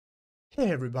Hey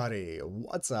everybody,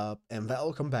 what's up and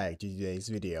welcome back to today's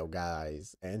video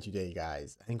guys. And today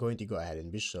guys, I'm going to go ahead and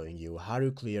be showing you how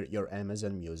to clear your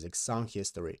Amazon Music song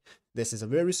history. This is a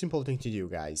very simple thing to do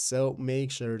guys, so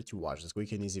make sure to watch this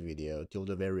quick and easy video till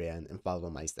the very end and follow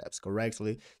my steps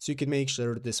correctly so you can make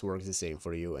sure this works the same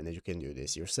for you and that you can do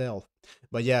this yourself.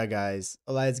 But yeah guys,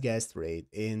 let's get straight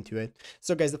into it.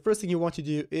 So guys, the first thing you want to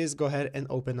do is go ahead and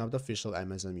open up the official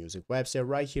Amazon Music website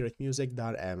right here at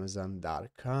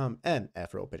music.amazon.com. And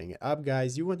after opening it up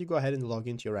guys, you want to go ahead and log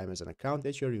into your Amazon account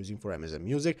that you're using for Amazon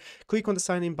Music. Click on the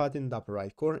sign in button in the upper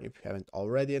right corner if you haven't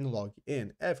already and log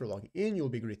in. After logging in, you'll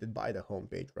be greeted by the home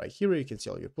page right here. You can see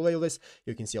all your playlists,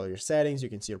 you can see all your settings, you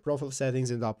can see your profile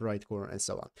settings in the upper right corner and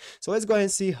so on. So let's go ahead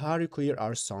and see how to clear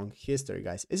our song history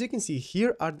guys. As you can see,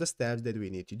 here are the steps that we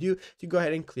need to do to go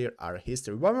ahead and clear our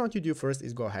history. What we want to do first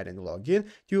is go ahead and log in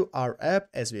to our app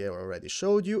as we already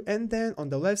showed you, and then on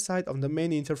the left side of the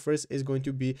main interface is going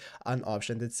to be an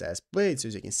option that says played. So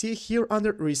as you can see here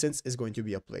under recents is going to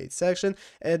be a played section,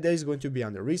 and there is going to be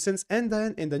under recents, and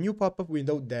then in the new pop-up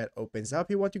window that opens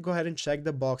up, you want to go ahead and check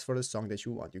the box for the song that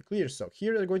you want to clear. So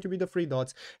here are going to be the three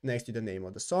dots next to the name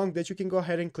of the song that you can go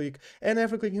ahead and click, and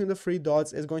after clicking the three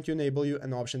dots is going to enable you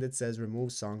an option that says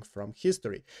remove song from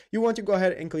history. You want to go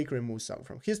ahead and click remove song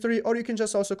from history, or you can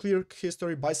just also clear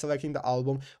history by selecting the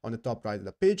album on the top right of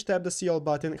the page, tap the CL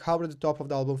button, hover at the top of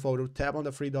the album photo, tap on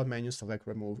the three dot menu, select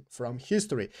remove from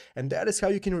history, and that is how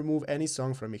you can remove any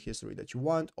song from your history that you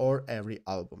want or every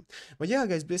album. But yeah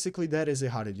guys, basically that is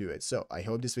how to do it. So I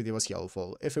hope this video was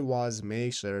helpful. If it was,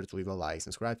 make sure to leave a like,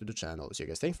 subscribe to the channel. So you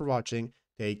guys, thanks for watching,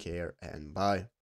 take care and bye.